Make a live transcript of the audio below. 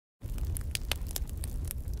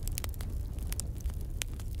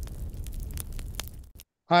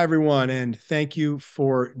Hi, everyone, and thank you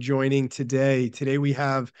for joining today. Today we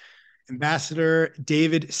have Ambassador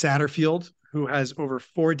David Satterfield, who has over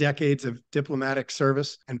 4 decades of diplomatic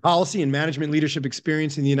service and policy and management leadership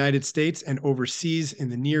experience in the United States and overseas in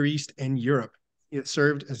the Near East and Europe. He has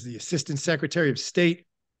served as the Assistant Secretary of State,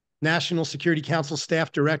 National Security Council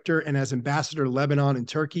Staff Director, and as Ambassador to Lebanon and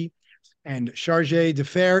Turkey, and Chargé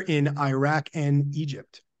d'Affaires in Iraq and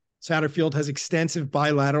Egypt. Satterfield has extensive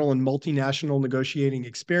bilateral and multinational negotiating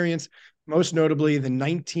experience, most notably the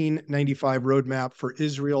 1995 Roadmap for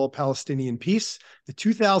Israel-Palestinian Peace, the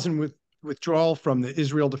 2000 withdrawal from the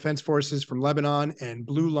Israel Defense Forces from Lebanon and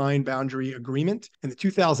Blue Line Boundary Agreement, and the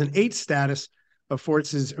 2008 status of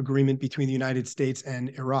Forces Agreement between the United States and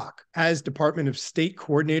Iraq. As Department of State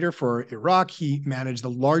Coordinator for Iraq, he managed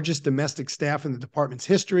the largest domestic staff in the department's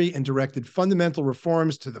history and directed fundamental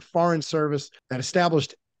reforms to the Foreign Service that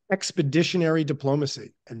established expeditionary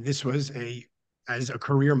diplomacy. And this was as a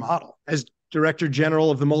career model. As Director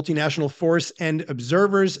General of the Multinational Force and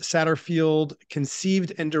Observers, Satterfield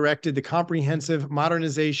conceived and directed the comprehensive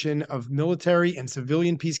modernization of military and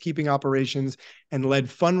civilian peacekeeping operations and led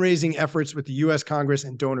fundraising efforts with the U.S. Congress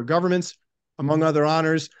and donor governments. Among other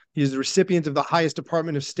honors, he is the recipient of the highest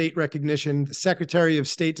Department of State recognition, the Secretary of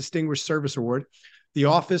State Distinguished Service Award, the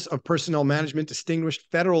Office of Personnel Management Distinguished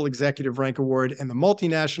Federal Executive Rank Award, and the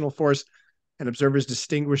Multinational Force and Observers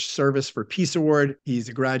Distinguished Service for Peace Award. He's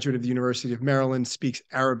a graduate of the University of Maryland, speaks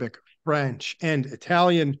Arabic, French, and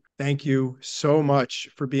Italian. Thank you so much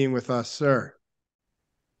for being with us, sir.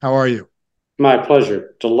 How are you? My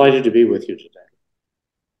pleasure. Delighted to be with you today.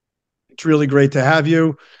 It's really great to have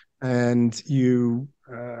you, and you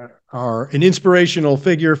are an inspirational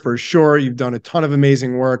figure for sure. You've done a ton of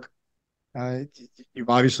amazing work. You've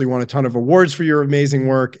obviously won a ton of awards for your amazing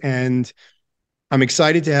work, and I'm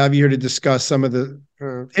excited to have you here to discuss some of the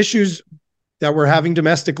issues that we're having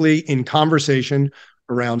domestically in conversation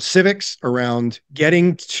around civics, around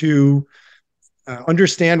getting to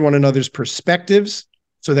understand one another's perspectives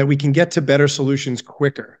so that we can get to better solutions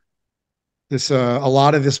quicker. A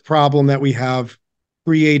lot of this problem that we have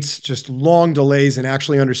creates just long delays in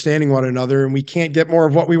actually understanding one another, and we can't get more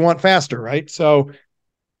of what we want faster, right? So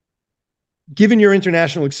given your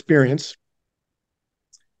international experience,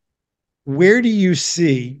 where do you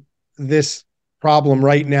see this problem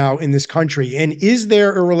right now in this country? And is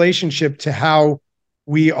there a relationship to how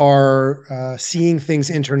we are seeing things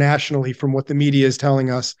internationally from what the media is telling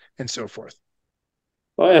us and so forth?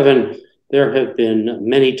 Well, Evan, there have been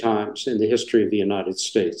many times in the history of the United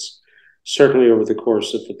States, certainly over the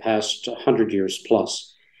course of the past 100 years plus,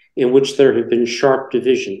 in which there have been sharp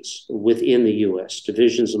divisions within the U.S.,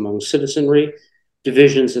 divisions among citizenry,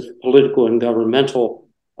 divisions at the political and governmental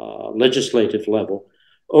legislative level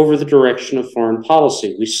over the direction of foreign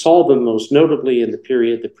policy. We saw them most notably in the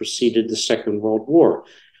period that preceded the Second World War,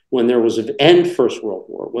 when there was and First World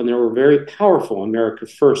War, when there were very powerful America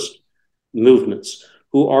First movements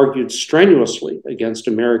who argued strenuously against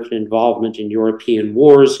American involvement in European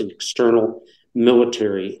wars and external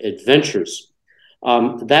military adventures.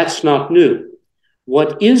 That's not new.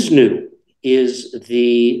 What is new is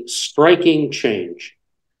the striking change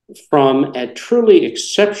from a truly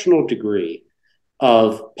exceptional degree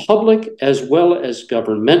of public as well as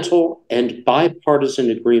governmental and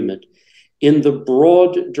bipartisan agreement in the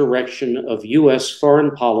broad direction of U.S.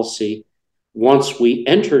 foreign policy once we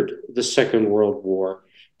entered the Second World War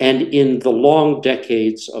and in the long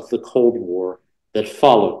decades of the Cold War that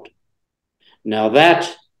followed. Now,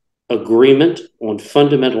 that agreement on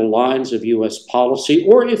fundamental lines of U.S. policy,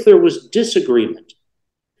 or if there was disagreement,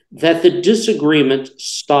 that the disagreement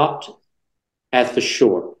stopped at the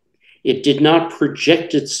shore. It did not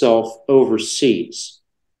project itself overseas.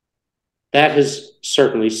 That has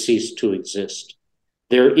certainly ceased to exist.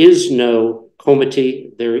 There is no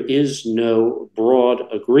comity, there is no broad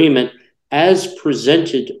agreement as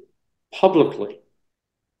presented publicly,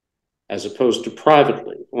 as opposed to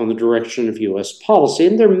privately, on the direction of U.S. policy.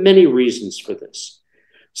 And there are many reasons for this,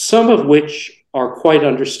 some of which are quite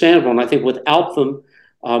understandable. And I think without them,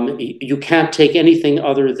 you can't take anything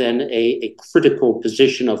other than a critical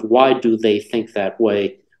position of why do they think that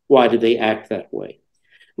way? Why do they act that way?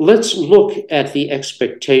 Let's look at the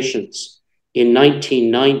expectations in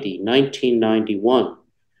 1990, 1991,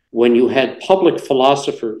 when you had public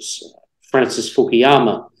philosophers, Francis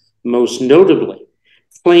Fukuyama most notably,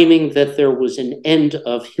 claiming that there was an end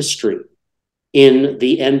of history in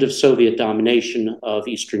the end of Soviet domination of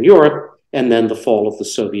Eastern Europe and then the fall of the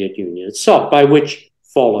Soviet Union itself, by which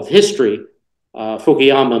fall of history,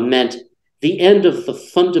 Fukuyama meant the end of the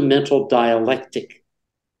fundamental dialectic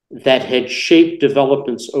that had shaped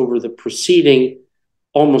developments over the preceding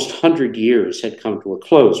almost 100 years had come to a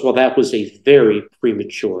close. Well, that was a very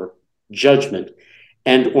premature judgment,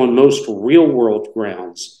 and on most real-world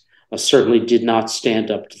grounds, certainly did not stand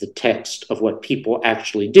up to the text of what people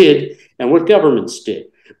actually did and what governments did.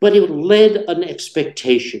 But it led an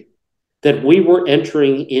expectation that we were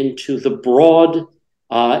entering into the broad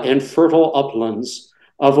and fertile uplands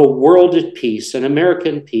of a world at peace, an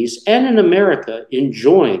American peace, and an America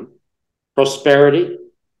enjoying prosperity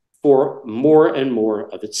for more and more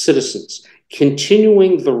of its citizens,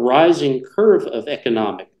 continuing the rising curve of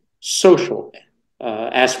economic, social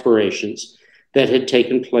aspirations that had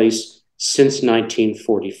taken place since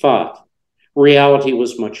 1945. Reality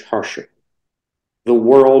was much harsher. The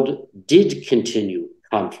world did continue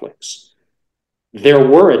conflicts. There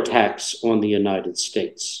were attacks on the United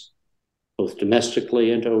States, both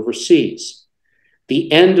domestically and overseas.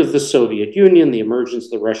 The end of the Soviet Union, the emergence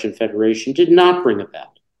of the Russian Federation, did not bring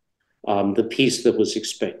about the peace that was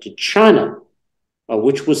expected. China,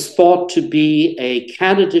 which was thought to be a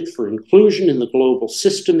candidate for inclusion in the global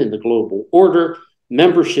system, in the global order,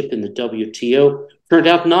 membership in the WTO, turned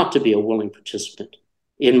out not to be a willing participant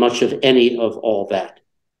in much of any of all that.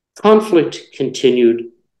 Conflict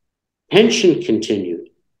continued, tension continued,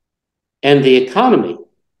 and the economy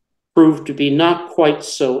proved to be not quite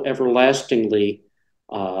so everlastingly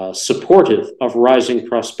supportive of rising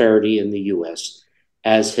prosperity in the US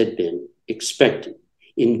as had been expected.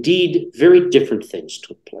 Indeed, very different things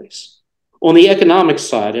took place. On the economic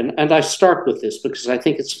side, and I start with this because I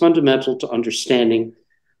think it's fundamental to understanding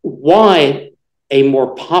why a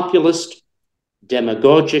more populist,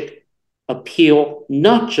 demagogic appeal,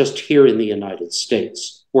 not just here in the United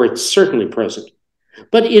States, where it's certainly present,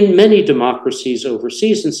 but in many democracies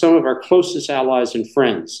overseas and some of our closest allies and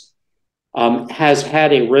friends, has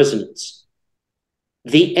had a resonance.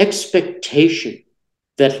 The expectation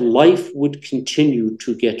that life would continue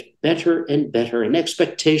to get better and better, an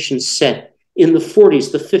expectation set in the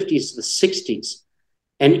 40s, the 50s, the 60s,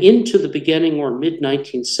 and into the beginning or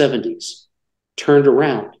mid-1970s, turned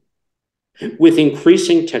around. With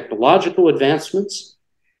increasing technological advancements,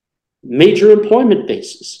 major employment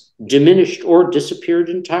bases diminished or disappeared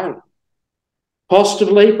entirely. Cost of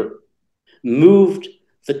labor moved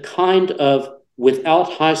the kind of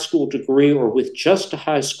without high school degree or with just a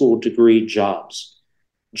high school degree jobs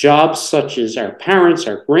such as our parents,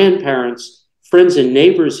 our grandparents, friends and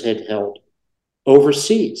neighbors had held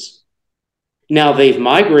overseas. Now they've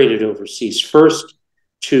migrated overseas, first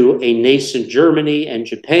to a nascent Germany and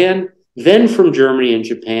Japan, then from Germany and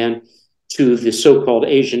Japan to the so-called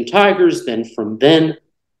Asian tigers, then from then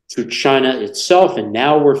to China itself. And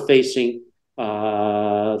now we're facing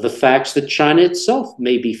the facts that China itself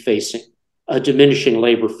may be facing a diminishing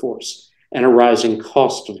labor force and a rising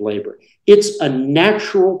cost of labor. It's a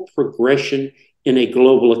natural progression in a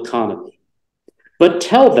global economy. But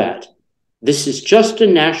tell that this is just a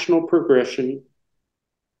national progression.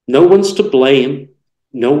 No one's to blame.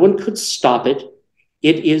 No one could stop it.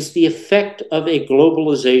 It is the effect of a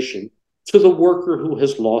globalization to the worker who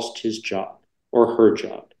has lost his job or her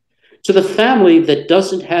job, to the family that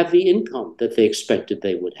doesn't have the income that they expected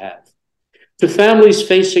they would have, to families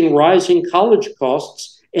facing rising college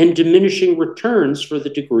costs and diminishing returns for the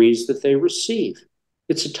degrees that they receive.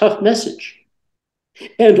 It's a tough message.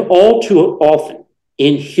 And all too often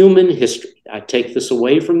in human history, I take this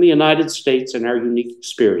away from the United States and our unique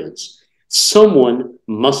experience, someone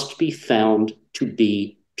must be found to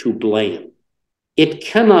be to blame. It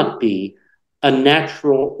cannot be a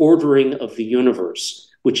natural ordering of the universe,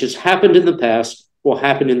 which has happened in the past, will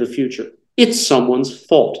happen in the future. It's someone's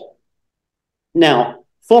fault. Now,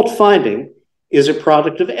 fault finding is a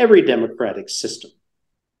product of every democratic system.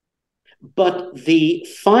 But the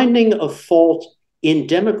finding of fault in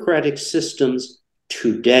democratic systems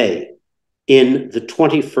today, in the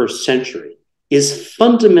 21st century, is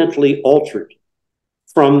fundamentally altered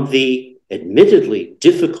from the admittedly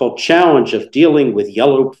difficult challenge of dealing with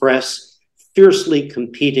yellow press, fiercely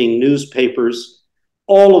competing newspapers,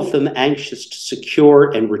 all of them anxious to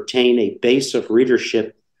secure and retain a base of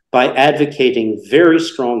readership by advocating very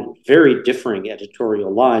strong and very differing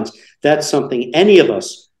editorial lines. That's something any of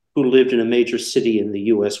us who lived in a major city in the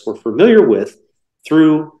US were familiar with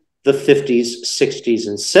through the 50s, 60s,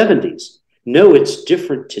 and 70s. No, it's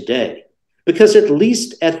different today, because at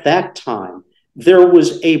least at that time, there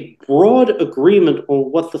was a broad agreement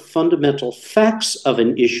on what the fundamental facts of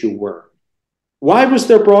an issue were. Why was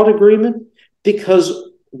there broad agreement? Because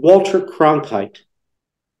Walter Cronkite,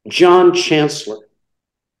 John Chancellor,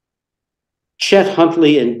 Chet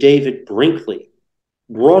Huntley, and David Brinkley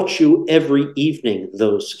brought you every evening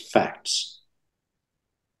those facts.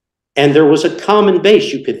 and there was a common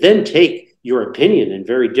base. You could then take your opinion in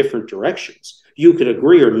very different directions. You could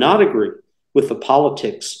agree or not agree with the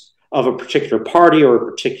politics of a particular party or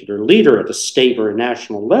a particular leader at a state or a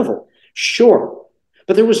national level. Sure.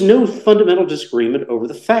 But there was no fundamental disagreement over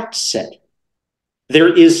the fact set.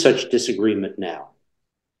 There is such disagreement now.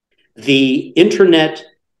 The internet,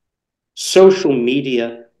 social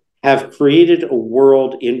media have created a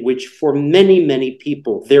world in which for many, many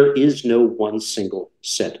people, there is no one single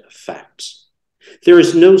set of facts. There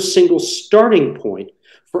is no single starting point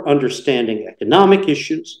for understanding economic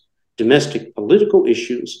issues, domestic political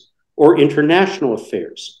issues, or international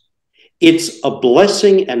affairs. It's a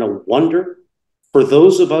blessing and a wonder for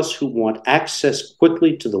those of us who want access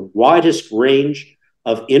quickly to the widest range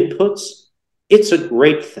of inputs. It's a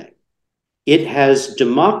great thing. It has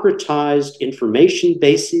democratized information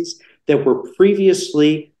bases that were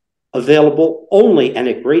previously available only and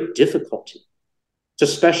at great difficulty to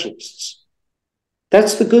specialists.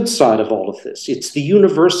 That's the good side of all of this. It's the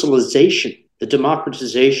universalization, the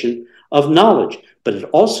democratization of knowledge, but it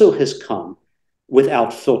also has come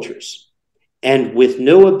without filters and with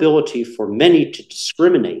no ability for many to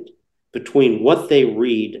discriminate between what they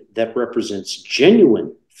read that represents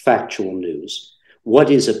genuine factual news, what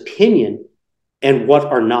is opinion, and what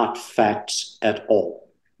are not facts at all.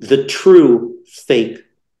 The true fake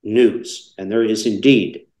news. And there is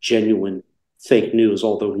indeed genuine fake news,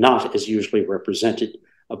 although not as usually represented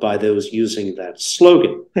by those using that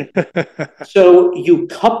slogan. So you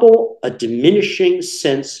couple a diminishing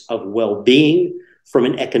sense of well-being from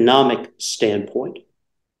an economic standpoint,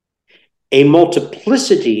 a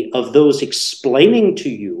multiplicity of those explaining to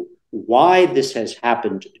you why this has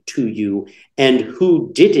happened to you and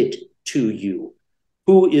who did it to you,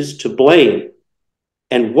 who is to blame,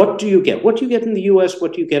 and what do you get? What do you get in the US?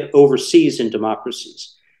 What do you get overseas in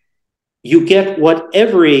democracies? You get what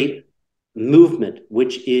every movement,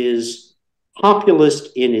 which is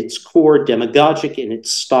populist in its core, demagogic in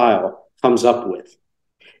its style, comes up with.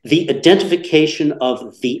 The identification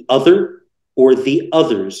of the other or the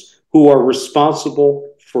others who are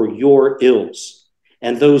responsible for your ills.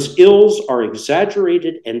 And those ills are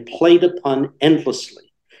exaggerated and played upon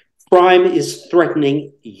endlessly. Crime is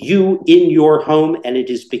threatening you in your home, and it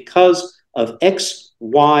is because of X,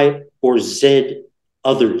 Y, or Z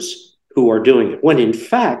others who are doing it. When in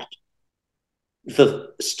fact,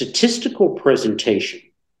 the statistical presentation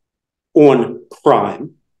on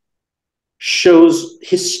crime shows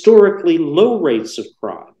historically low rates of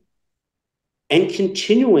crime and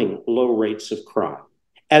continuing low rates of crime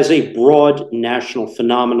as a broad national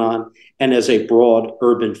phenomenon and as a broad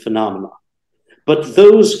urban phenomenon. But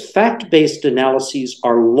those fact-based analyses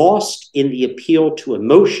are lost in the appeal to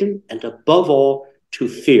emotion and above all to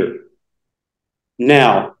fear.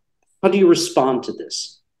 Now, how do you respond to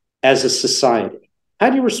this as a society? How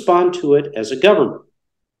do you respond to it as a government?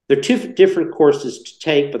 There are two different courses to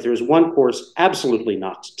take, but there's one course absolutely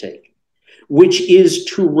not to take, which is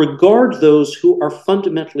to regard those who are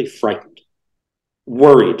fundamentally frightened,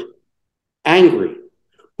 worried, angry,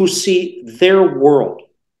 who see their world,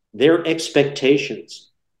 their expectations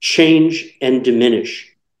change and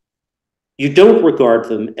diminish. You don't regard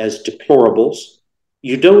them as deplorables.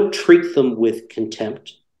 You don't treat them with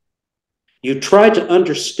contempt. You try to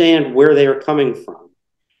understand where they are coming from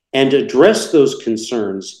and address those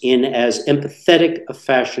concerns in as empathetic a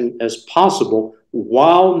fashion as possible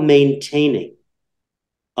while maintaining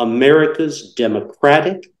America's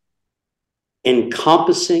democratic,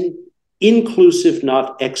 encompassing, inclusive,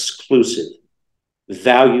 not exclusive,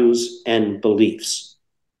 values and beliefs.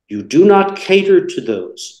 You do not cater to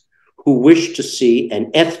those who wish to see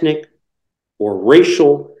an ethnic or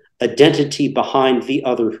racial identity behind the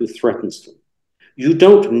other who threatens them. You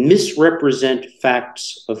don't misrepresent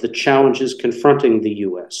facts of the challenges confronting the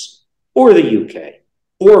US or the UK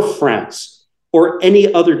or France or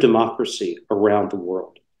any other democracy around the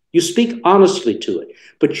world. You speak honestly to it,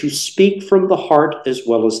 but you speak from the heart as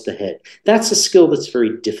well as the head. That's a skill that's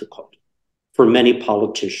very difficult for many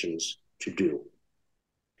politicians to do.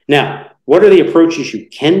 Now, what are the approaches you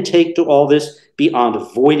can take to all this beyond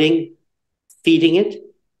avoiding feeding it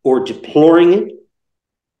or deploring it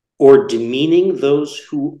or demeaning those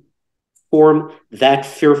who form that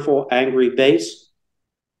fearful, angry base?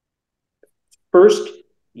 First,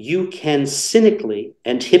 you can cynically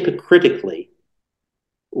and hypocritically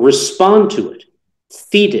respond to it,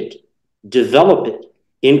 feed it, develop it,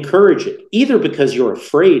 encourage it, either because you're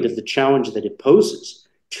afraid of the challenge that it poses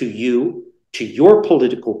to you, to your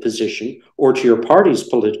political position, or to your party's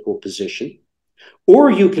political position,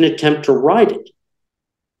 or you can attempt to ride it.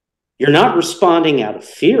 You're not responding out of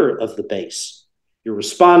fear of the base. You're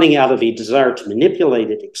responding out of a desire to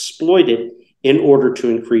manipulate it, exploit it in order to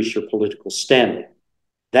increase your political standing.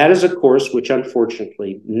 That is a course which,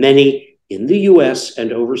 unfortunately, many in the US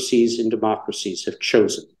and overseas in democracies have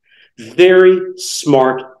chosen. Very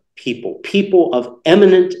smart people, people of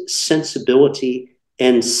eminent sensibility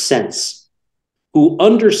and sense, who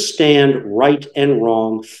understand right and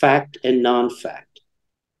wrong, fact and non-fact,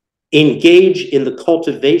 engage in the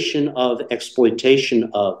cultivation of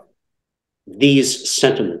exploitation of these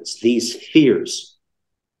sentiments, these fears,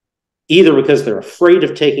 either because they're afraid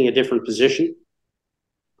of taking a different position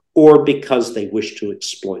or because they wish to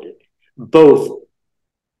exploit it. Both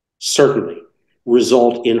certainly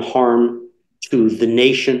result in harm to the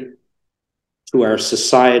nation, to our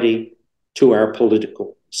society, to our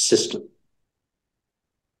political system.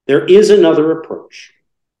 There is another approach.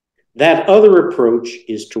 That other approach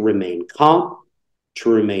is to remain calm, to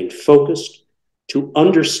remain focused, to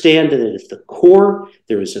understand that at the core,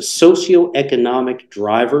 there is a socioeconomic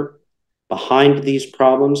driver behind these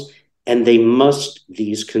problems, and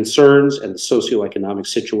these concerns and the socioeconomic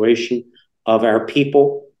situation of our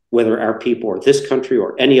people, whether our people are this country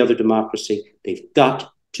or any other democracy, they've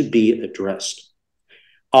got to be addressed.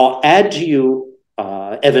 I'll add to you,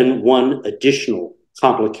 Evan, one additional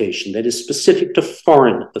complication that is specific to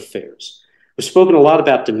foreign affairs. We've spoken a lot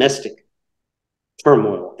about domestic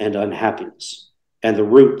turmoil and unhappiness and the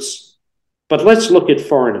roots, but let's look at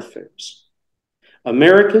foreign affairs.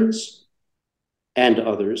 Americans and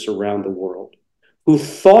others around the world who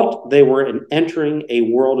thought they were entering a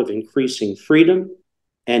world of increasing freedom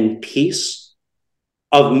and peace,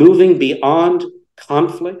 of moving beyond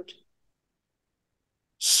conflict,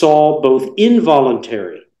 saw both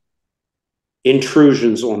involuntary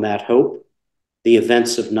intrusions on that hope, the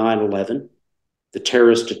events of 9/11, the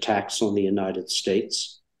terrorist attacks on the United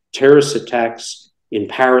States, terrorist attacks in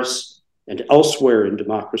Paris and elsewhere in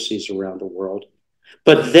democracies around the world.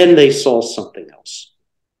 But then they saw something else.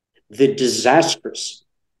 The disastrous,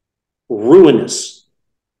 ruinous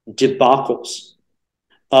debacles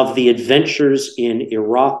of the adventures in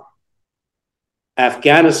Iraq,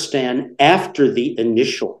 Afghanistan after the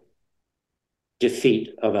initial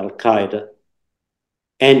defeat of al-Qaeda,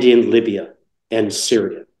 and in Libya and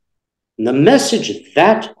Syria. And the message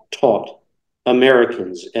that taught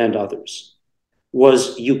Americans and others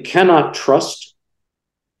was you cannot trust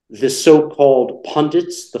the so-called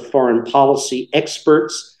pundits, the foreign policy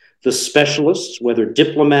experts, the specialists, whether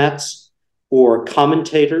diplomats or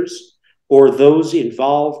commentators, or those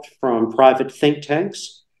involved from private think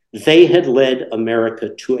tanks. They had led America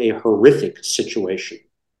to a horrific situation.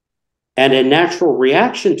 And a natural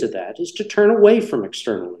reaction to that is to turn away from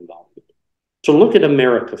external involvement, to look at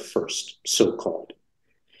America first, so-called,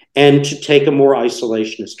 and to take a more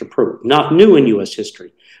isolationist approach. Not new in US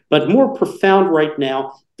history, but more profound right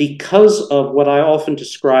now because of what I often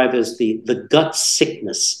describe as the gut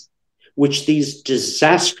sickness, which these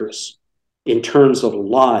disastrous, in terms of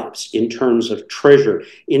lives, in terms of treasure,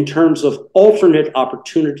 in terms of alternate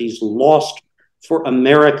opportunities lost for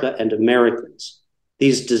America and Americans,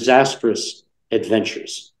 these disastrous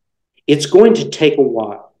adventures. It's going to take a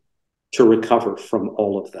while to recover from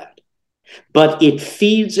all of that. But it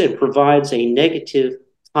feeds and provides a negative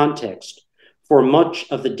context for much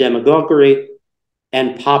of the demagoguery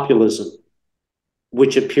and populism,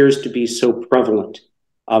 which appears to be so prevalent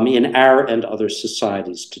in our and other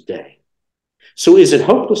societies today. So is it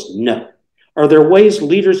hopeless? No. Are there ways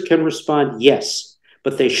leaders can respond? Yes.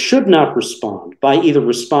 But they should not respond by either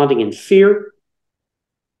responding in fear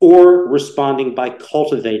or responding by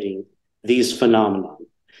cultivating these phenomena.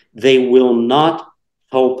 They will not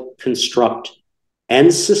help construct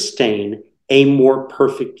and sustain a more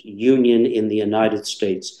perfect union in the United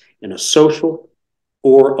States in a social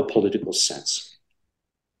or a political sense.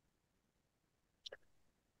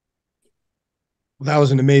 Well, that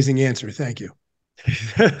was an amazing answer. Thank you.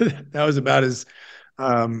 That was about as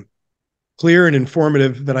clear and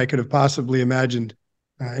informative that I could have possibly imagined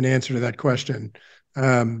an answer to that question.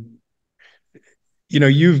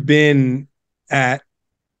 You've been at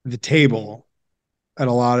the table at in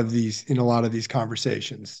a lot of these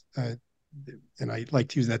conversations, and I like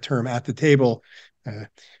to use that term, at the table. I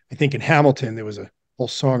think in Hamilton there was a whole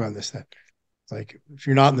song on this that, like, if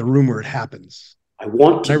you're not in the room where it happens, I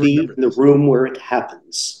want to be in the room where it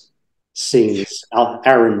happens, sings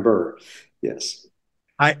Aaron Burr. Yes.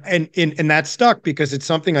 And that stuck because it's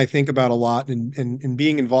something I think about a lot, and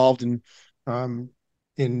being involved in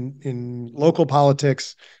local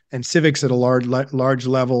politics and civics at a large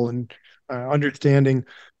level, and understanding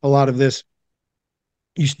a lot of this.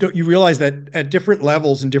 you realize that at different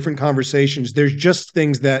levels and different conversations, there's just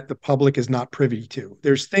things that the public is not privy to.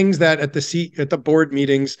 There's things that at the board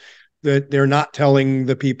meetings that they're not telling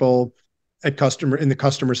the people in the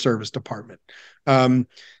customer service department.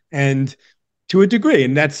 And to a degree,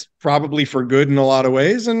 and that's probably for good in a lot of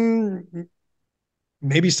ways, and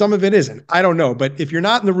maybe some of it isn't. I don't know. But if you're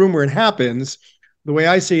not in the room where it happens, the way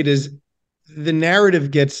I see it is the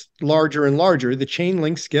narrative gets larger and larger, the chain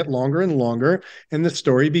links get longer and longer, and the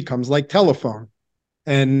story becomes like telephone.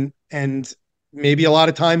 And maybe a lot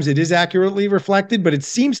of times it is accurately reflected, but it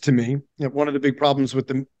seems to me that one of the big problems with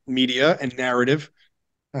the media and narrative,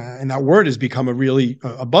 and that word has become a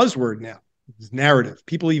buzzword now, is narrative.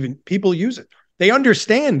 People use it. They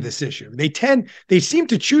understand this issue. They seem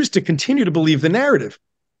to choose to continue to believe the narrative,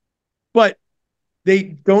 but they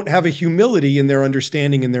don't have a humility in their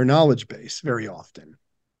understanding and their knowledge base very often.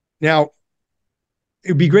 Now,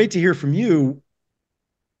 it'd be great to hear from you,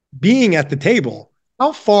 being at the table,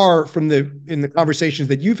 how far in the conversations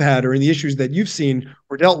that you've had or in the issues that you've seen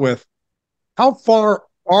or dealt with, how far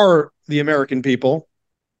are the American people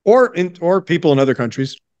or people in other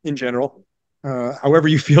countries in general, however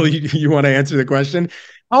you feel you want to answer the question,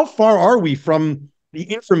 how far are we from the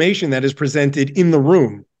information that is presented in the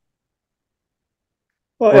room?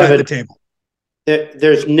 Well, Evan, at the table.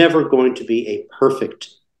 There's never going to be a perfect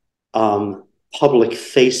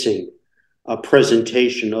public-facing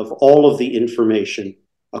presentation of all of the information,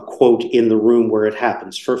 a quote, in the room where it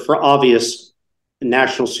happens. For obvious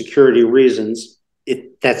national security reasons,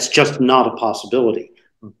 that's just not a possibility.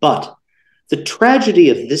 But the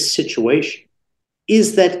tragedy of this situation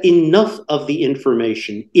is that enough of the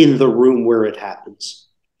information in the room where it happens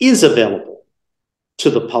is available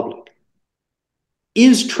to the public,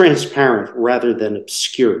 is transparent rather than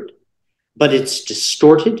obscured, but it's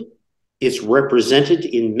distorted, it's represented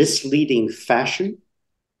in misleading fashion.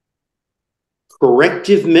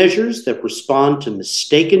 Corrective measures that respond to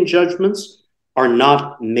mistaken judgments are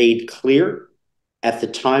not made clear at the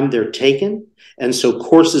time they're taken, and so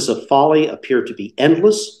courses of folly appear to be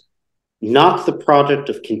endless, not the product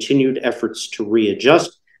of continued efforts to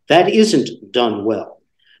readjust. That isn't done well.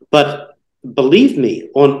 But believe me,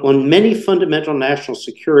 on many fundamental national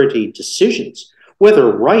security decisions,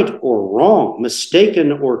 whether right or wrong,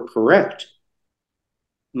 mistaken or correct,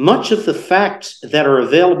 much of the facts that are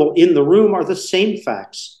available in the room are the same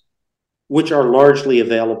facts which are largely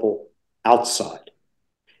available outside.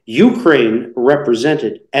 Ukraine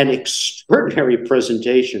represented an extraordinary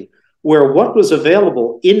presentation where what was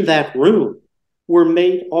available in that room were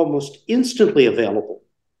made almost instantly available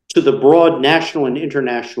to the broad national and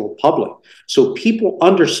international public. So people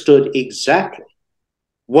understood exactly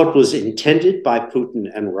what was intended by Putin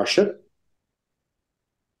and Russia,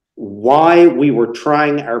 why we were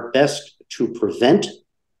trying our best to prevent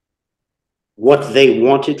what they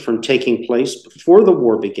wanted from taking place before the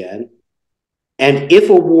war began, and if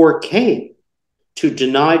a war came, to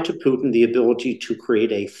deny to Putin the ability to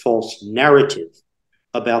create a false narrative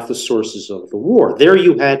about the sources of the war. There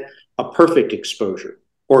you had a perfect exposure,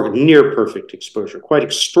 or near perfect exposure, quite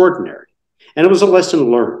extraordinary. And it was a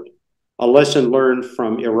lesson learned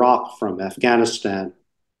from Iraq, from Afghanistan,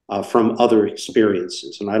 from other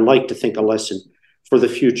experiences. And I like to think a lesson for the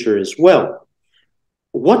future as well.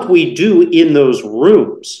 What we do in those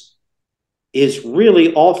rooms is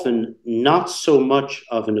really often not so much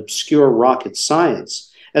of an obscure rocket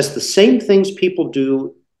science as the same things people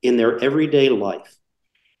do in their everyday life.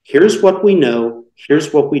 Here's what we know.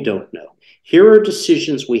 Here's what we don't know. Here are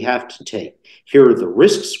decisions we have to take. Here are the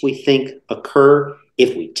risks we think occur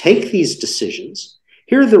if we take these decisions.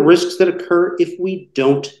 Here are the risks that occur if we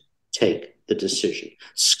don't take the decision.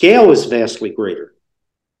 Scale is vastly greater,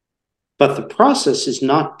 but the process is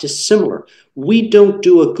not dissimilar. We don't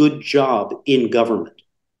do a good job in government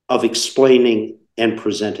of explaining and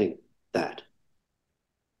presenting that.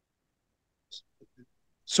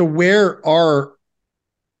 So where are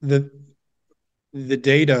the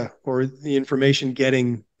data or the information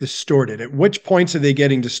getting distorted? At which points are they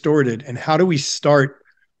getting distorted? And how do we start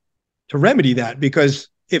to remedy that? Because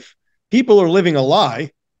if people are living a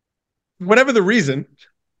lie, whatever the reason,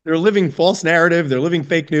 they're living false narrative, they're living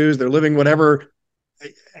fake news, they're living whatever.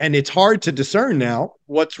 And it's hard to discern now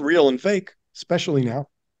what's real and fake, especially now.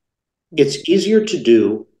 It's easier to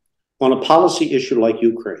do on a policy issue like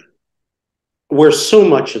Ukraine, where so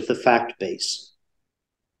much of the fact base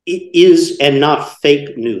is, and not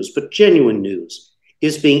fake news, but genuine news,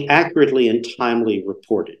 is being accurately and timely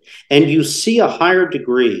reported. And you see a higher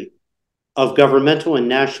degree of governmental and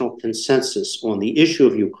national consensus on the issue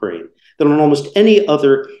of Ukraine than on almost any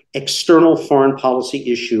other external foreign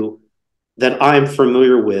policy issue that I'm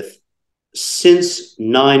familiar with since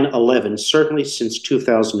 9/11, certainly since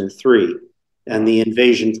 2003 and the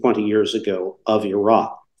invasion 20 years ago of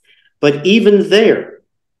Iraq. But even there,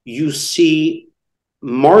 you see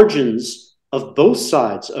margins of both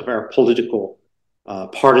sides of our political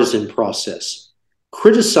partisan process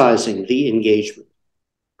criticizing the engagement.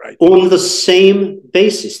 Right. On the same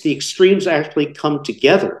basis. The extremes actually come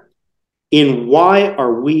together in why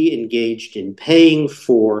are we engaged in paying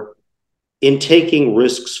for, in taking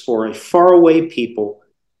risks for a faraway people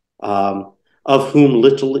of whom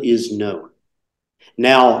little is known.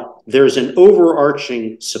 Now, there's an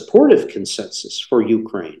overarching supportive consensus for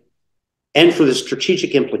Ukraine and for the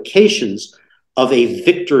strategic implications of a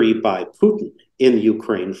victory by Putin in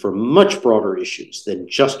Ukraine for much broader issues than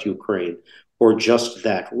just Ukraine or just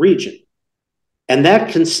that region. And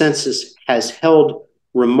that consensus has held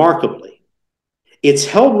remarkably. It's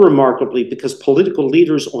held remarkably because political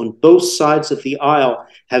leaders on both sides of the aisle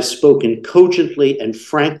have spoken cogently and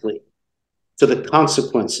frankly to the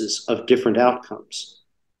consequences of different outcomes.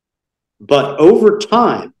 But over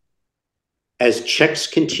time, as checks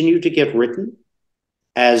continue to get written,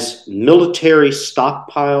 as military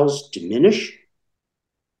stockpiles diminish,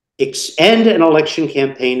 and an election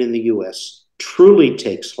campaign in the US truly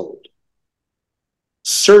takes hold,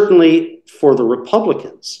 certainly for the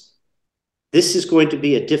Republicans, this is going to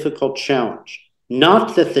be a difficult challenge.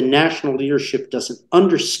 Not that the national leadership doesn't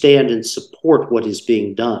understand and support what is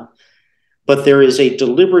being done, but there is a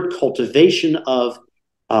deliberate cultivation of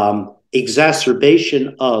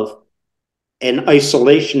exacerbation of an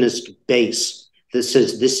isolationist base that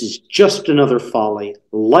says this is just another folly,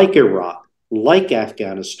 like Iraq, like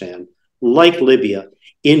Afghanistan, like Libya,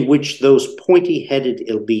 in which those pointy-headed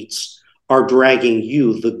elites are dragging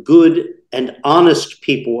you, the good and honest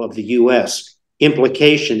people of the US.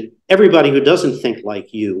 Implication, everybody who doesn't think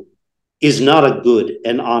like you is not a good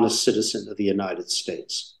and honest citizen of the United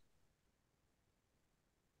States.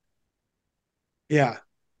 Yeah.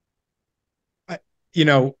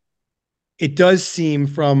 It does seem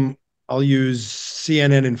from, I'll use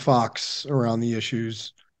CNN and Fox around the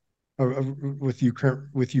issues with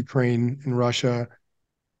Ukraine and Russia,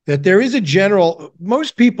 that there is a general,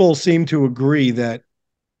 most people seem to agree that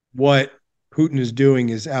what Putin is doing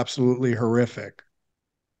is absolutely horrific.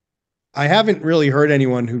 I haven't really heard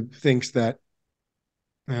anyone who thinks that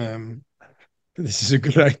this is a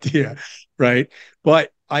good idea, right?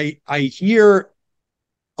 But I hear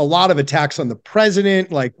a lot of attacks on the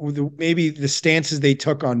president, like maybe the stances they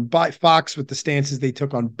took on Fox with the stances they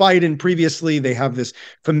took on Biden previously. They have this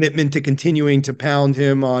commitment to continuing to pound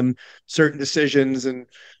him on certain decisions, and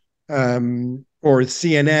or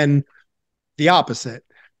CNN, the opposite.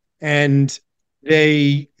 And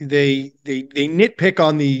they nitpick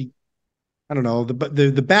on the, I don't know, the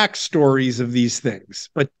backstories of these things,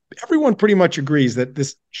 but everyone pretty much agrees that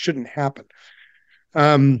this shouldn't happen.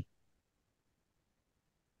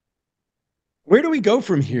 Where do we go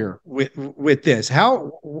from here with this?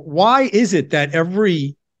 Why is it that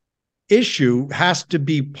every issue has to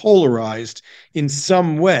be polarized in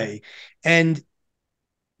some way? And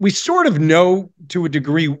we sort of know to a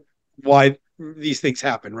degree why these things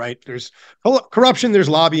happen, right? There's corruption, there's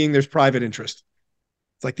lobbying, there's private interest.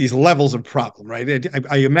 It's like these levels of problem, right?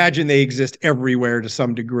 I imagine they exist everywhere to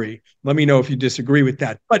some degree. Let me know if you disagree with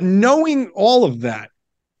that. But knowing all of that,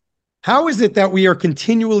 how is it that we are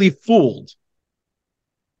continually fooled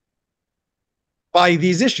by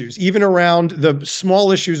these issues, even around the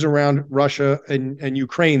small issues around Russia and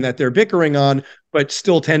Ukraine that they're bickering on, but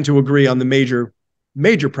still tend to agree on the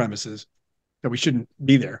major premises that we shouldn't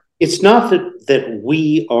be there? It's not that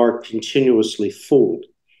we are continuously fooled.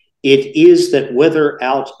 It is that whether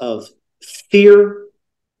out of fear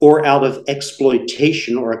or out of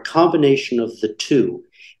exploitation or a combination of the two,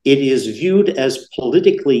 it is viewed as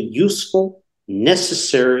politically useful,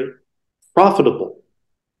 necessary, profitable,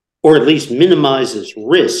 or at least minimizes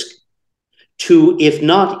risk to, if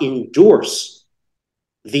not endorse,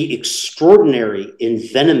 the extraordinary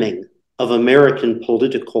envenoming of American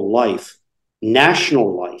political life,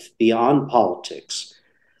 national life beyond politics,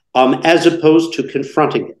 as opposed to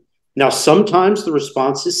confronting it. Now, sometimes the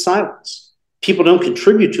response is silence. People don't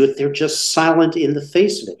contribute to it. They're just silent in the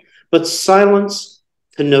face of it. But silence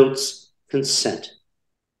connotes consent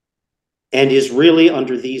and is really,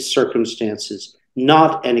 under these circumstances,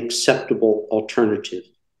 not an acceptable alternative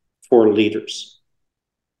for leaders.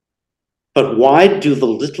 But why do the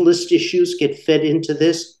littlest issues get fed into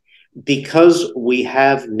this? Because we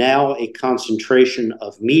have now a concentration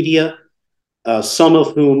of media, some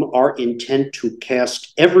of whom are intent to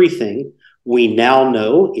cast everything we now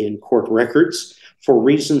know in court records for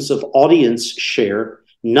reasons of audience share,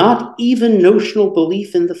 not even notional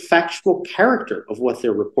belief in the factual character of what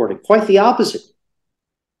they're reporting. Quite the opposite.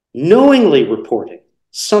 Knowingly reporting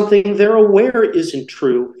something they're aware isn't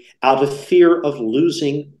true out of fear of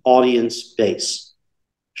losing audience base.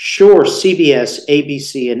 Sure, CBS,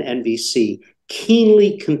 ABC, and NBC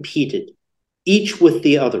keenly competed, each with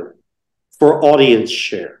the other, for audience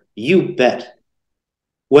share. You bet.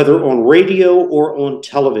 Whether on radio or on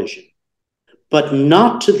television, but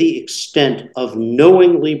not to the extent of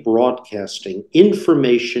knowingly broadcasting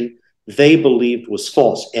information they believed was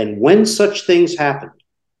false. And when such things happened,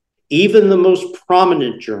 even the most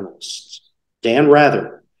prominent journalists, Dan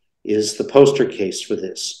Rather is the poster case for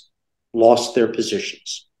this, lost their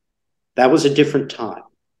positions. That was a different time.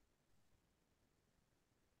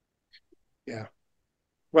 Yeah.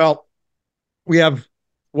 Well, we have,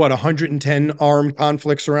 what, 110 armed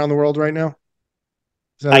conflicts around the world right now?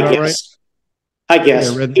 Is that about right? I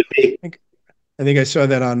guess. Yeah, I think I saw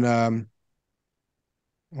that on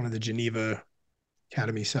one of the Geneva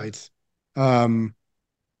Academy sites.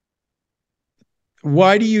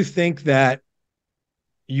 Why do you think that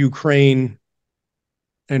Ukraine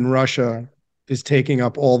and Russia is taking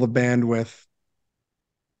up all the bandwidth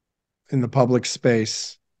in the public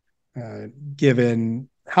space, given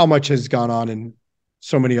how much has gone on in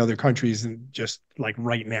so many other countries and just like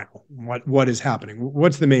right now? What is happening?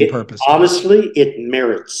 What's the main purpose? Honestly, it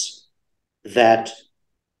merits that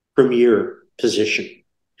premier position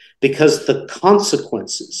because the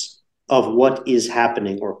consequences of what is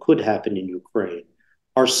happening or could happen in Ukraine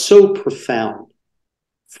are so profound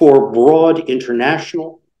for broad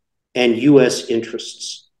international and US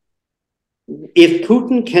interests. If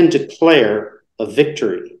Putin can declare a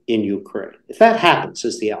victory in Ukraine, if that happens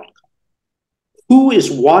as the outcome, who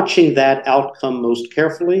is watching that outcome most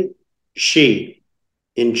carefully? Xi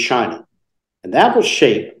in China. And that will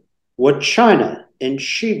shape what China and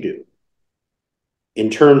Xi do in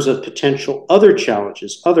terms of potential other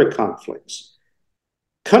challenges, other conflicts.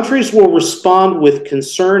 Countries will respond with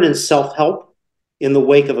concern and self-help in the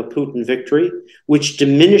wake of a Putin victory, which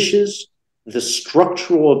diminishes the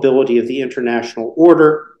structural ability of the international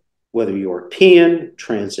order, whether European,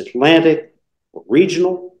 transatlantic, or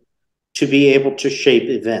regional, to be able to shape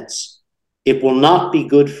events. It will not be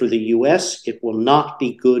good for the US. It will not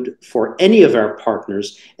be good for any of our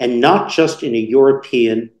partners, and not just in a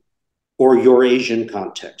European or Eurasian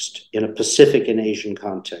context, in a Pacific and Asian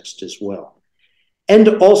context as well. And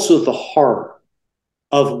also the horror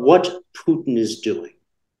of what Putin is doing.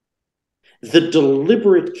 The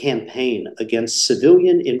deliberate campaign against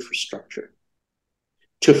civilian infrastructure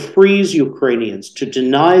to freeze Ukrainians, to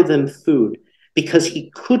deny them food, because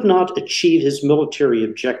he could not achieve his military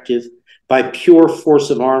objective by pure force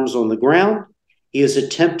of arms on the ground. He is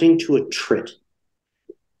attempting to attrit.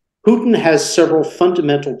 Putin has several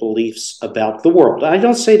fundamental beliefs about the world. I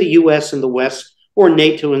don't say the US and the West or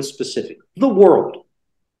NATO in specific. The world.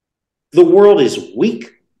 The world is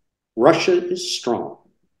weak. Russia is strong.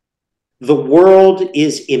 The world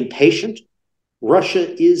is impatient.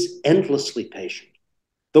 Russia is endlessly patient.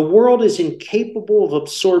 The world is incapable of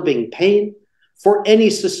absorbing pain for any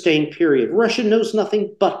sustained period. Russia knows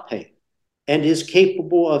nothing but pain and is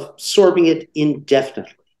capable of absorbing it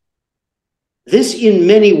indefinitely. This, in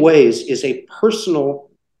many ways, is a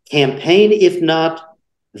personal campaign, if not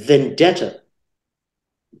vendetta,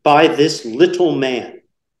 by this little man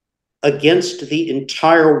against the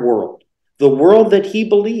entire world. The world that he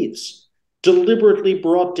believes deliberately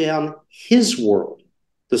brought down his world,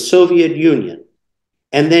 the Soviet Union,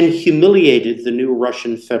 and then humiliated the new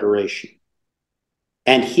Russian Federation.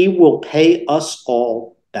 And he will pay us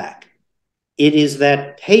all back. It is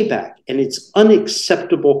that payback and its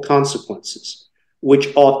unacceptable consequences which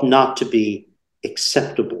ought not to be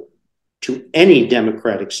acceptable to any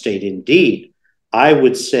democratic state. Indeed, I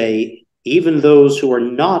would say even those who are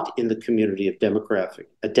not in the community of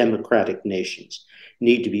democratic nations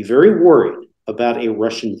need to be very worried about a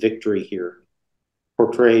Russian victory here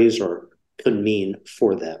portrays or could mean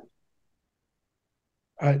for them.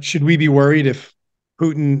 Should we be worried if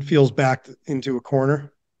Putin feels backed into a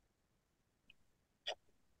corner?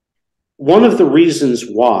 One of the reasons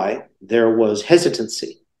why there was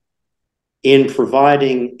hesitancy in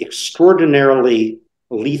providing extraordinarily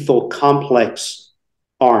lethal, complex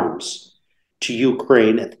arms to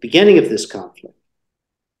Ukraine at the beginning of this conflict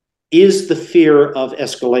is the fear of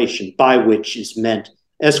escalation, by which is meant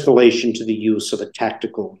escalation to the use of a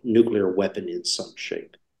tactical nuclear weapon in some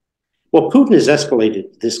shape. Well, Putin has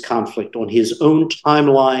escalated this conflict on his own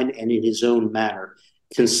timeline and in his own manner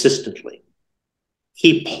consistently.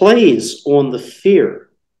 He plays on the fear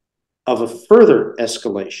of a further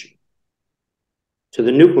escalation to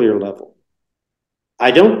the nuclear level,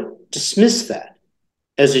 I don't dismiss that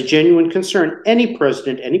as a genuine concern. Any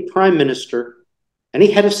president, any prime minister,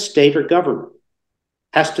 any head of state or government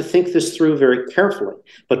has to think this through very carefully.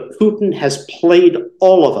 But Putin has played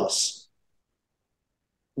all of us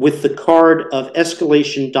with the card of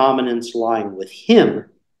escalation dominance lying with him,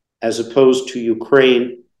 as opposed to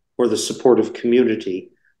Ukraine or the supportive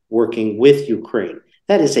community working with Ukraine.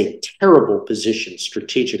 That is a terrible position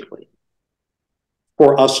strategically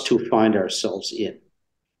for us to find ourselves in.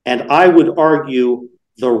 And I would argue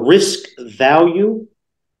the risk value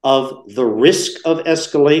of the risk of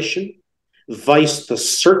escalation vice the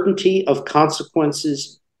certainty of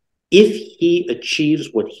consequences if he achieves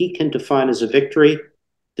what he can define as a victory,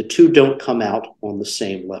 the two don't come out on the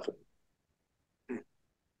same level.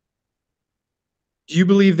 Do you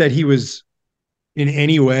believe that he was in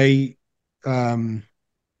any way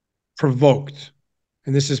provoked?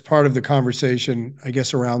 And this is part of the conversation, I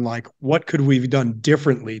guess, around like, what could we have done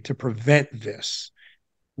differently to prevent this?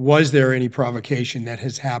 Was there any provocation that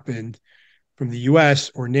has happened from the US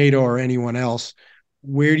or NATO or anyone else?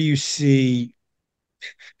 How do you see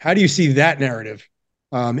that narrative?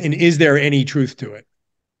 And is there any truth to it?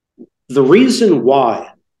 The reason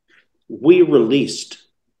why we released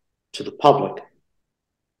to the public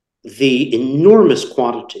the enormous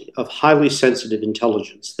quantity of highly sensitive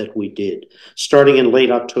intelligence that we did, starting in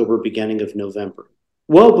late October, beginning of November,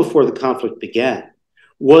 well before the conflict began,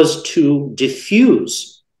 was to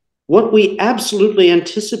diffuse what we absolutely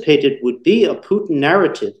anticipated would be a Putin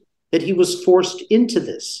narrative that he was forced into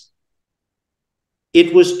this.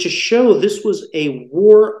 It was to show this was a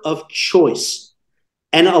war of choice,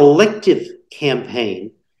 an elective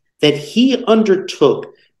campaign that he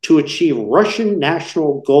undertook to achieve Russian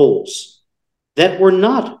national goals that were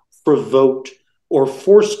not provoked or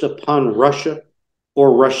forced upon Russia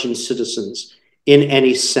or Russian citizens in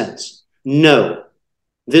any sense. No,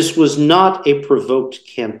 this was not a provoked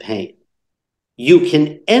campaign. You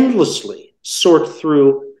can endlessly sort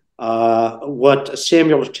through what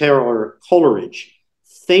Samuel Taylor Coleridge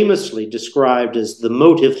famously described as the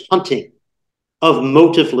motive hunting of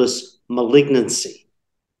motiveless malignancy.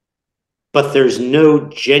 But there's no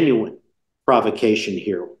genuine provocation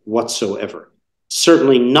here whatsoever,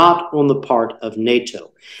 certainly not on the part of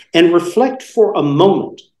NATO. And reflect for a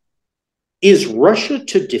moment, is Russia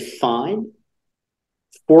to define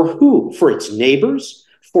for who? For its neighbors?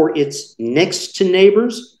 For its next to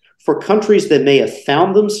neighbors? For countries that may have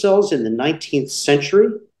found themselves in the 19th century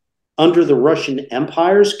under the Russian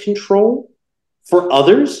Empire's control? For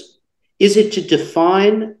others? Is it to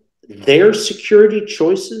define their security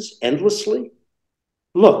choices endlessly?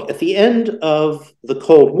 Look, at the end of the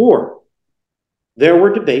Cold War, there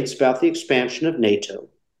were debates about the expansion of NATO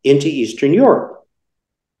into Eastern Europe.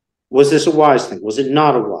 Was this a wise thing? Was it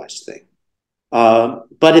not a wise thing?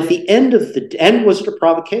 But at the end of the end, was it a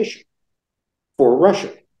provocation for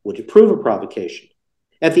Russia? Would it prove a provocation?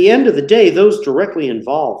 At the end of the day, those directly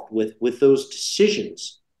involved with those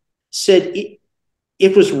decisions said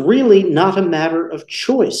it was really not a matter of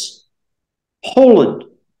choice. Poland,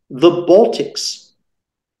 the Baltics,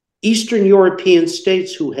 Eastern European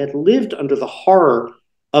states who had lived under the horror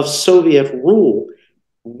of Soviet rule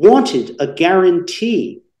wanted a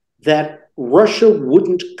guarantee that Russia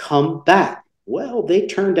wouldn't come back. Well, they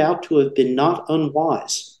turned out to have been not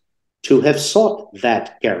unwise to have sought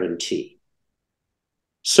that guarantee.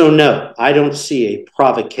 So no, I don't see a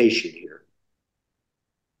provocation here.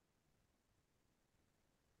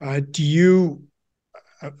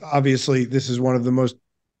 Obviously, this is one of the most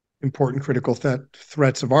important critical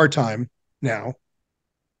threats of our time now.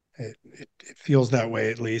 It feels that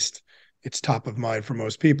way, at least. It's top of mind for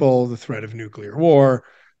most people, the threat of nuclear war.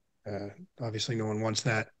 Obviously, no one wants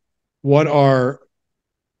that.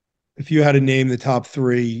 If you had to name the top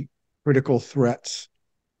three critical threats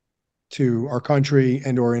to our country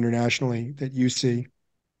and or internationally that you see,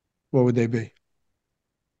 what would they be?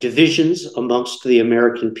 Divisions amongst the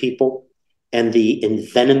American people and the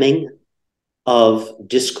envenoming of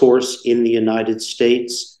discourse in the United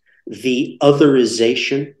States, the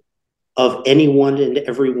otherization of anyone and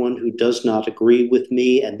everyone who does not agree with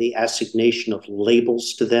me, and the assignation of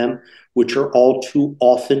labels to them, which are all too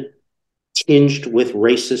often tinged with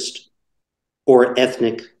racist or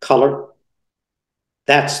ethnic color.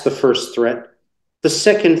 That's the first threat. The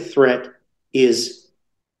second threat is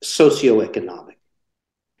socioeconomic.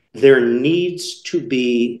 There needs to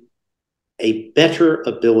be a better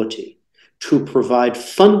ability to provide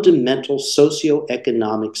fundamental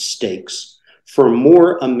socioeconomic stakes for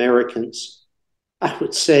more Americans. I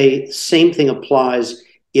would say the same thing applies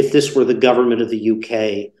if this were the government of the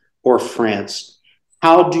UK or France?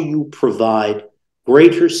 How do you provide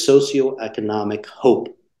greater socioeconomic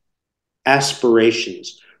hope,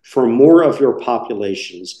 aspirations for more of your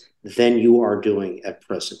populations than you are doing at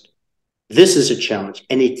present? This is a challenge,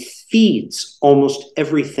 and it feeds almost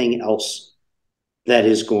everything else that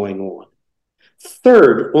is going on.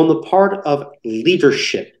 Third, on the part of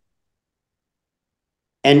leadership,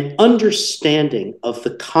 an understanding of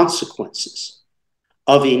the consequences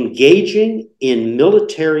of engaging in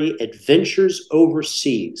military adventures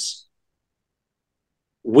overseas,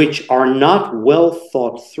 which are not well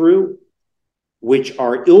thought through, which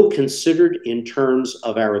are ill-considered in terms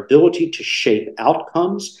of our ability to shape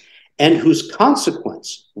outcomes, and whose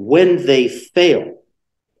consequence, when they fail,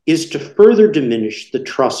 is to further diminish the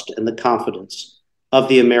trust and the confidence of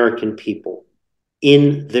the American people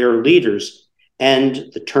in their leaders,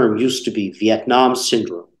 and the term used to be Vietnam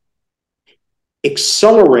syndrome.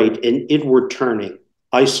 Accelerate an inward-turning,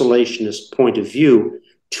 isolationist point of view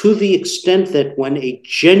to the extent that when a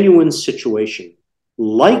genuine situation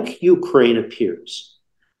like Ukraine appears,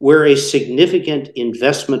 where a significant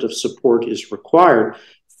investment of support is required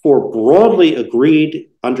for broadly agreed,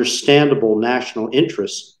 understandable national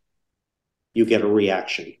interests, you get a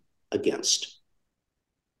reaction against.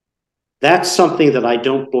 That's something that I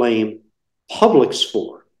don't blame publics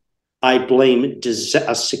for. I blame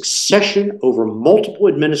a succession over multiple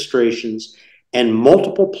administrations and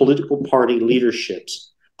multiple political party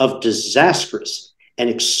leaderships of disastrous and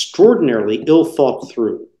extraordinarily ill thought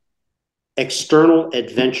through external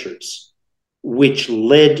adventures which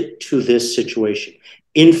led to this situation,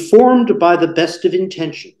 informed by the best of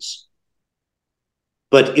intentions,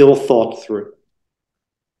 but ill thought through.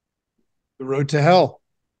 The Road to Hell,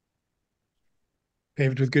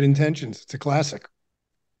 paved with good intentions. It's a classic.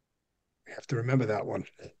 We have to remember that one.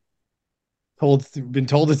 Been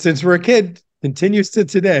told it since we're a kid, continues to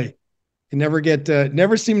today. You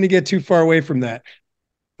never seem to get too far away from that.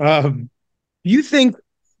 You think,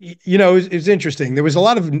 it's interesting. There was a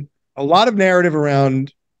lot of narrative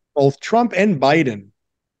around both Trump and Biden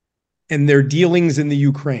and their dealings in the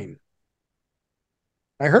Ukraine.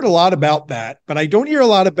 I heard a lot about that, but I don't hear a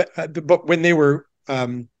lot about. But when they were,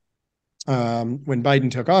 when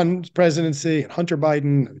Biden took on presidency and Hunter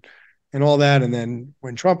Biden and all that, and then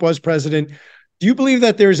when Trump was president, do you believe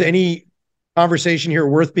that there's any conversation here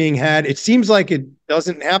worth being had? It seems like it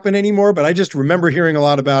doesn't happen anymore, but I just remember hearing a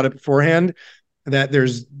lot about it beforehand, that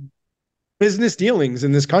there's business dealings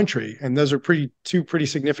in this country, and those are two pretty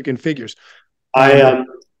significant figures. I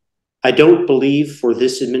don't believe for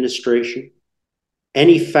this administration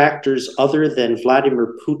any factors other than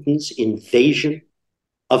Vladimir Putin's invasion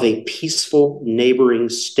of a peaceful neighboring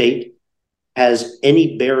state has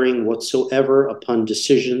any bearing whatsoever upon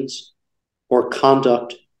decisions or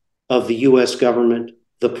conduct of the US government,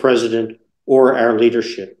 the president, or our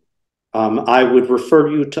leadership. I would refer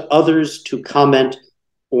you to others to comment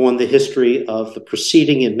on the history of the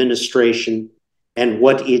preceding administration and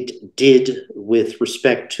what it did with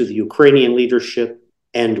respect to the Ukrainian leadership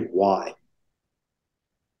and why.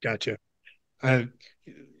 Gotcha.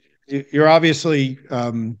 You're obviously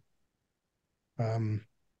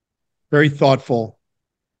very thoughtful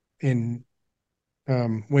in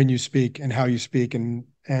when you speak and how you speak, and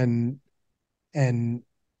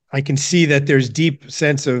I can see that there's deep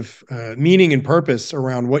sense of meaning and purpose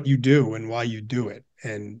around what you do and why you do it.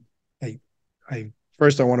 And I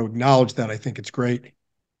first, I want to acknowledge that. I think it's great.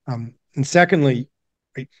 And secondly,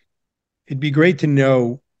 it'd be great to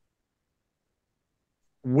know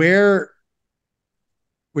when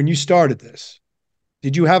you started this,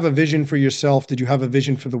 did you have a vision for yourself? Did you have a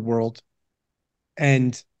vision for the world?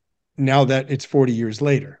 And now that it's 40 years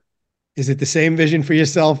later, is it the same vision for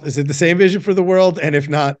yourself? Is it the same vision for the world? And if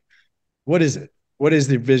not, what is it? What is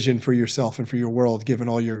the vision for yourself and for your world, given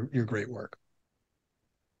all your great work?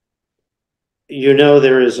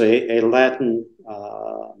 There is a Latin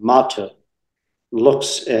motto,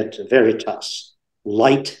 lux et veritas,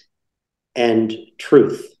 light and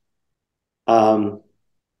truth.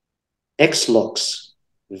 Ex lux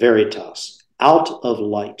veritas, out of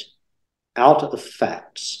light, out of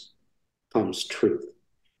facts comes truth.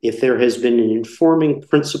 If there has been an informing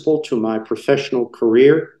principle to my professional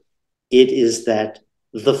career, it is that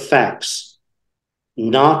the facts,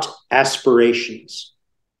 not aspirations,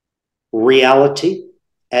 reality,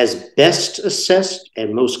 as best assessed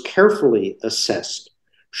and most carefully assessed,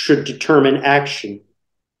 should determine action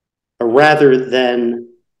rather than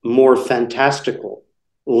more fantastical,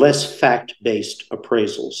 less fact-based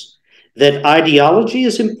appraisals. That ideology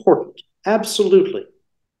is important, absolutely.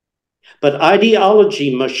 But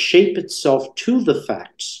ideology must shape itself to the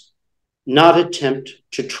facts, not attempt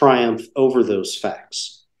to triumph over those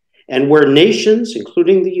facts. And where nations,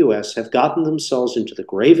 including the US, have gotten themselves into the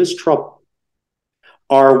gravest trouble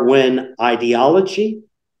are when ideology,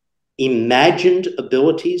 imagined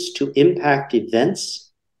abilities to impact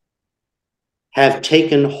events, have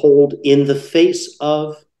taken hold in the face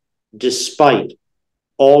of, despite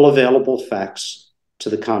all available facts to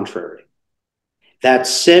the contrary. That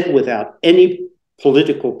said, without any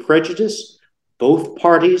political prejudice, both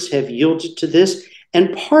parties have yielded to this.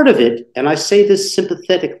 And part of it, and I say this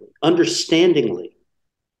sympathetically, understandingly,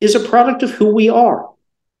 is a product of who we are.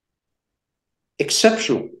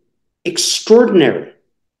 Exceptional, extraordinary.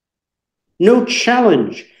 No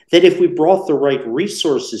challenge that if we brought the right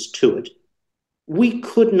resources to it, we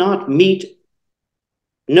could not meet.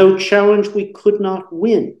 No challenge we could not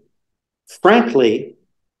win. Frankly,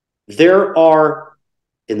 there are,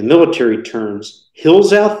 in the military terms,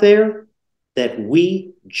 hills out there that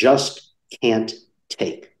we just can't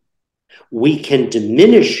take. We can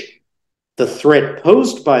diminish the threat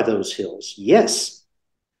posed by those hills, yes.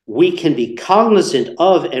 We can be cognizant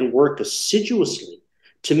of and work assiduously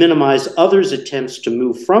to minimize others' attempts to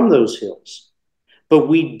move from those hills. But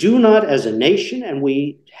we do not, as a nation, and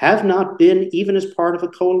we have not been, even as part of a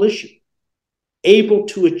coalition, able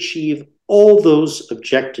to achieve all those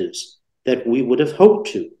objectives that we would have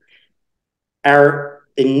hoped to. Our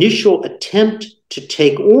initial attempt to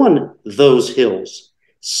take on those hills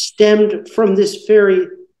stemmed from this very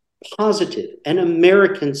positive and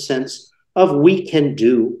American sense of we can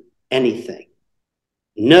do anything.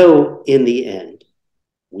 No, in the end,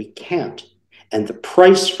 we can't. And the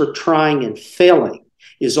price for trying and failing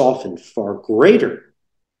is often far greater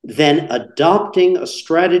than adopting a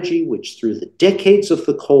strategy which through the decades of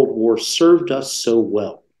the Cold War served us so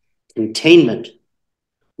well. Containment,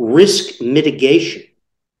 risk mitigation.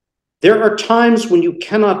 There are times when you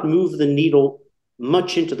cannot move the needle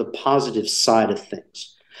much into the positive side of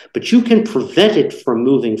things, but you can prevent it from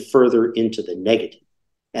moving further into the negative.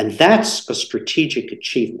 And that's a strategic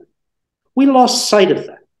achievement. We lost sight of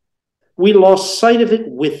that. We lost sight of it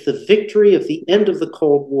with the victory of the end of the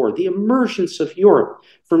Cold War, the emergence of Europe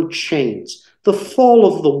from chains, the fall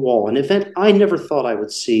of the wall, an event I never thought I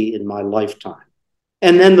would see in my lifetime,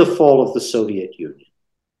 and then the fall of the Soviet Union.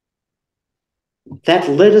 That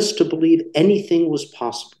led us to believe anything was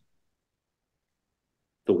possible.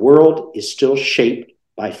 The world is still shaped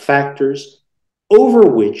by factors over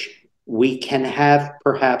which we can have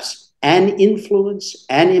perhaps an influence,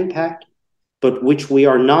 an impact, but which we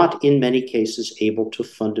are not in many cases able to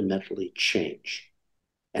fundamentally change.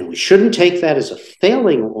 And we shouldn't take that as a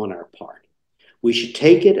failing on our part. We should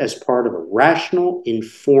take it as part of a rational,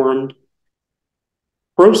 informed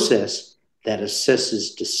process that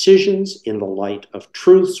assesses decisions in the light of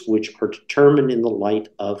truths which are determined in the light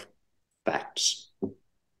of facts.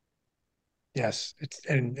 Yes,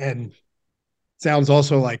 and sounds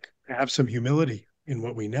also like have some humility in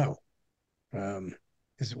what we know.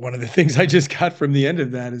 Is one of the things I just got from the end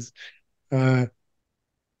of that is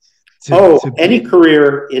any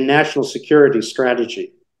career in national security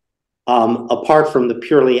strategy, apart from the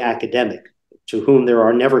purely academic, to whom there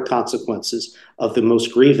are never consequences of the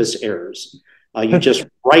most grievous errors. You just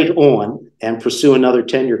write on and pursue another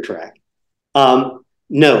tenure track.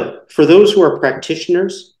 No, for those who are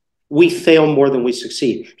practitioners, we fail more than we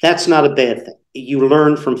succeed. That's not a bad thing. You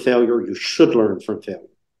learn from failure. You should learn from failure.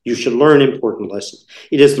 You should learn important lessons.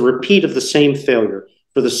 It is the repeat of the same failure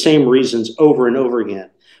for the same reasons over and over again,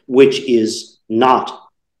 which is not,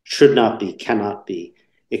 should not be, cannot be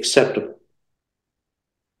acceptable.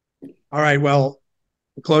 All right, well,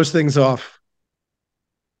 to close things off,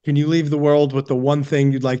 can you leave the world with the one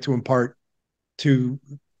thing you'd like to impart to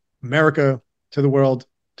America, to the world,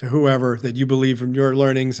 to whoever that you believe from your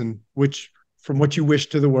learnings and from what you wish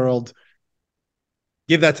to the world?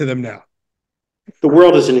 Give that to them now. The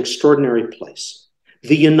world is an extraordinary place.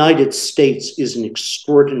 The United States is an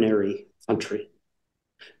extraordinary country.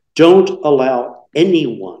 Don't allow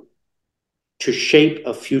anyone to shape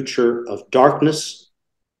a future of darkness,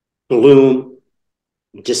 gloom,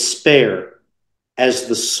 despair as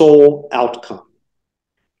the sole outcome.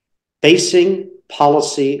 Basing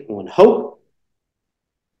policy on hope,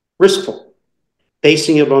 riskful.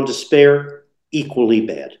 Basing it on despair, equally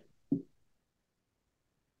bad.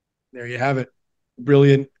 There you have it.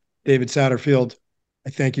 Brilliant, David Satterfield.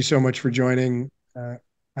 I thank you so much for joining.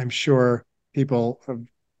 I'm sure people have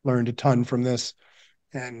learned a ton from this,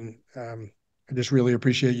 and I just really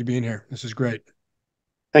appreciate you being here. This is great.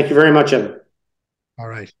 Thank you very much, Evan. All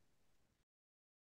right.